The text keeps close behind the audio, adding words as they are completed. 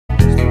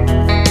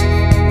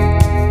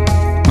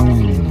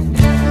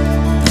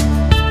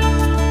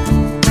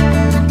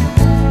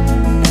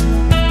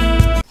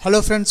Hello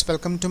friends,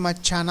 welcome to my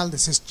channel.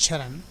 This is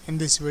Charan. In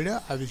this video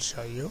I will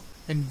show you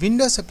in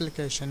Windows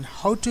application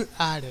how to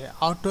add a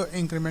auto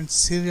increment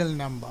serial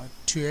number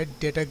to a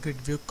data grid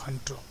view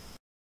control.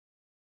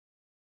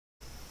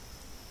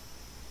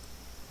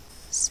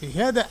 See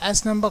here the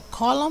S number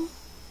column,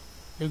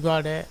 you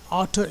got a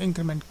auto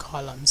increment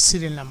column,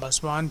 serial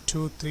numbers 1,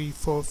 2, 3,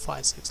 4,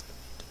 5, 6.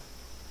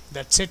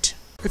 That's it.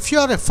 If you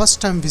are a first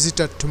time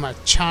visitor to my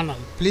channel,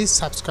 please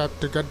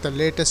subscribe to get the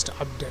latest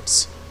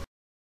updates.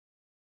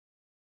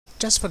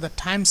 Just for the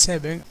time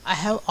saving, I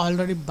have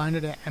already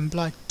binded an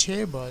employee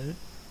table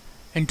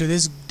into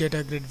this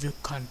data grid view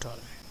control.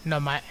 Now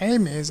my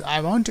aim is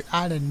I want to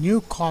add a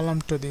new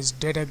column to this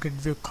data grid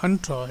view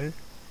control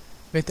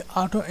with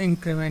auto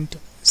increment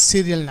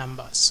serial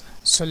numbers.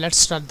 So let's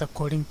start the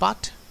coding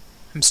part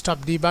and stop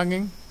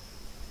debugging.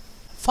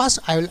 First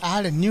I will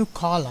add a new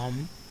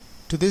column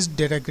to this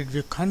data grid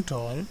view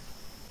control.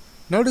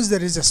 Notice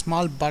there is a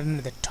small button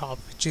at the top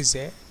which is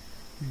a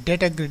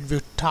data grid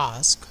view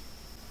task.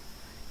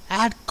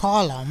 Add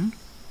column.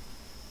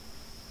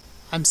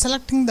 I'm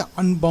selecting the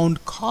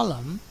unbound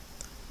column,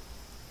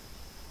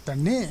 the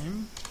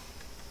name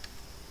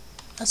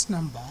S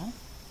number,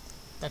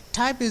 the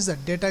type is the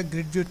data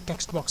grid view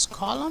text box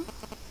column,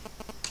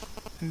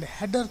 and the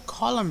header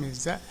column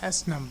is the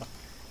S number.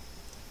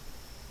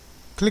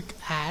 Click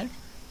add,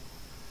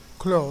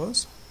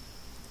 close.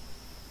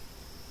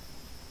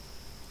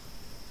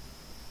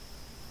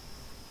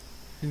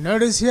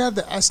 Notice here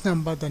the S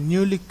number, the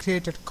newly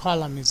created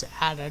column, is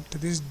added to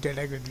this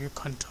data grid view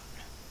control.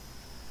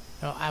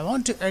 Now I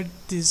want to edit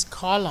these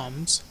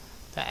columns.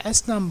 The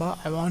S number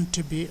I want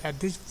to be at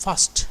the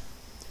first.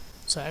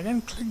 So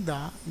again click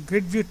the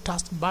grid view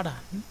task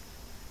button,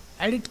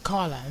 edit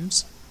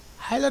columns,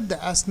 highlight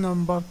the S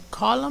number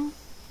column,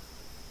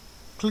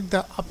 click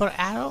the upper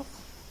arrow,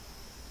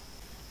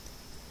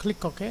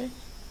 click OK.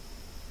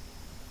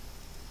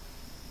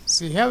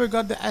 See here we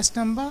got the S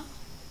number.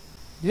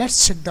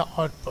 Let's check the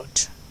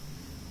output.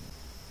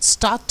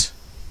 Start,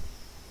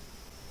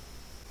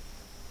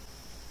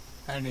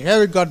 and here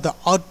we got the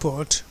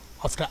output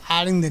after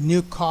adding the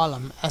new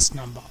column S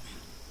number.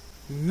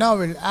 Now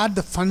we'll add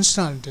the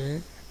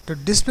functionality to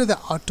display the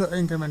auto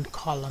increment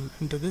column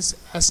into this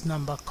S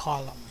number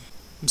column.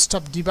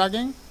 Stop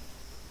debugging,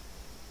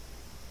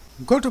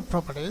 go to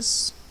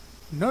properties,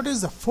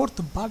 notice the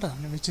fourth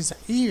button which is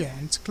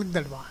events, click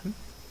that one,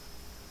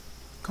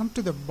 come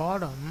to the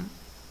bottom.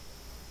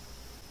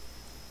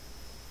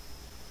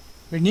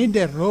 We need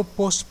a row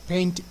post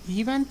paint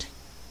event,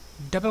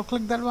 double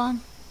click that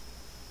one,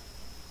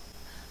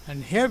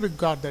 and here we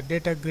got the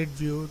data grid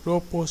view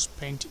row post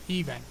paint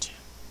event.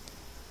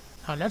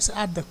 Now let's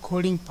add the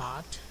coding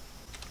part.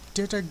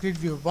 Data grid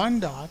view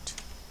 1 dot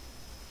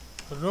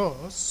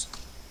rows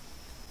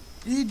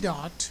e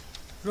dot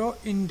row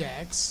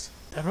index.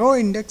 The row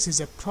index is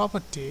a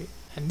property,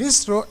 and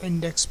this row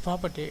index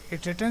property,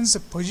 it returns the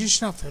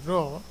position of a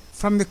row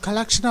from the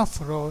collection of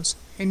rows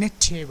in a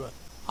table.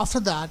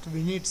 After that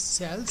we need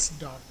cells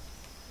dot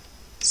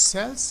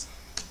cells.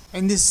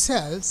 In this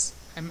cells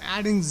I'm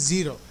adding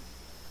 0,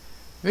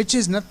 which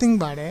is nothing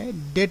but a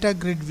data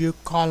grid view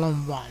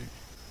column 1.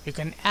 You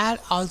can add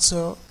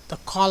also the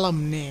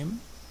column name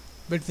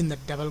between the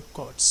double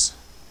quotes.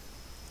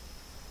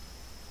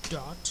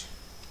 Dot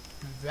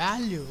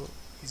value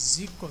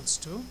is equals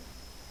to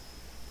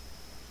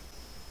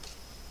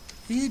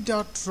e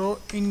dot row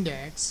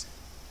index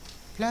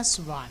plus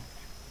 1.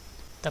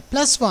 The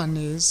plus 1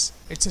 is,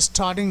 it's a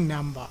starting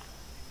number.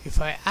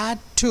 If I add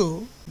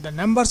 2, the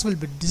numbers will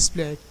be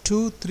displayed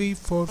 2, 3,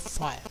 4,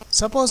 5.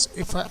 Suppose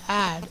if I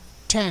add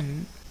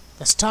 10,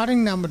 the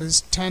starting number is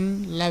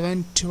 10,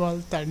 11,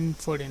 12, 13,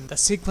 14. The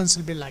sequence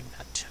will be like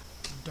that.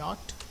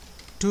 Dot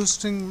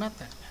toString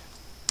method.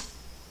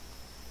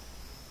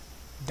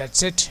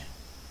 That's it.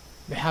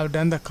 We have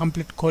done the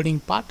complete coding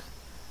part.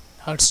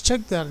 Now let's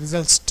check the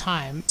results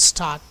time.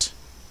 Start.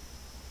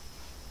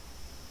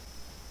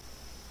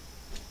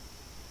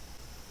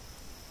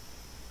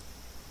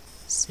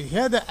 See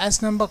here the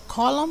S number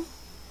column,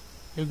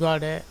 you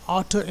got a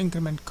auto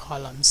increment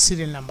column,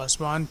 serial numbers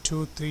 1,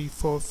 2, 3,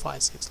 4,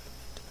 5, 6.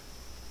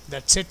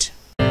 That's it.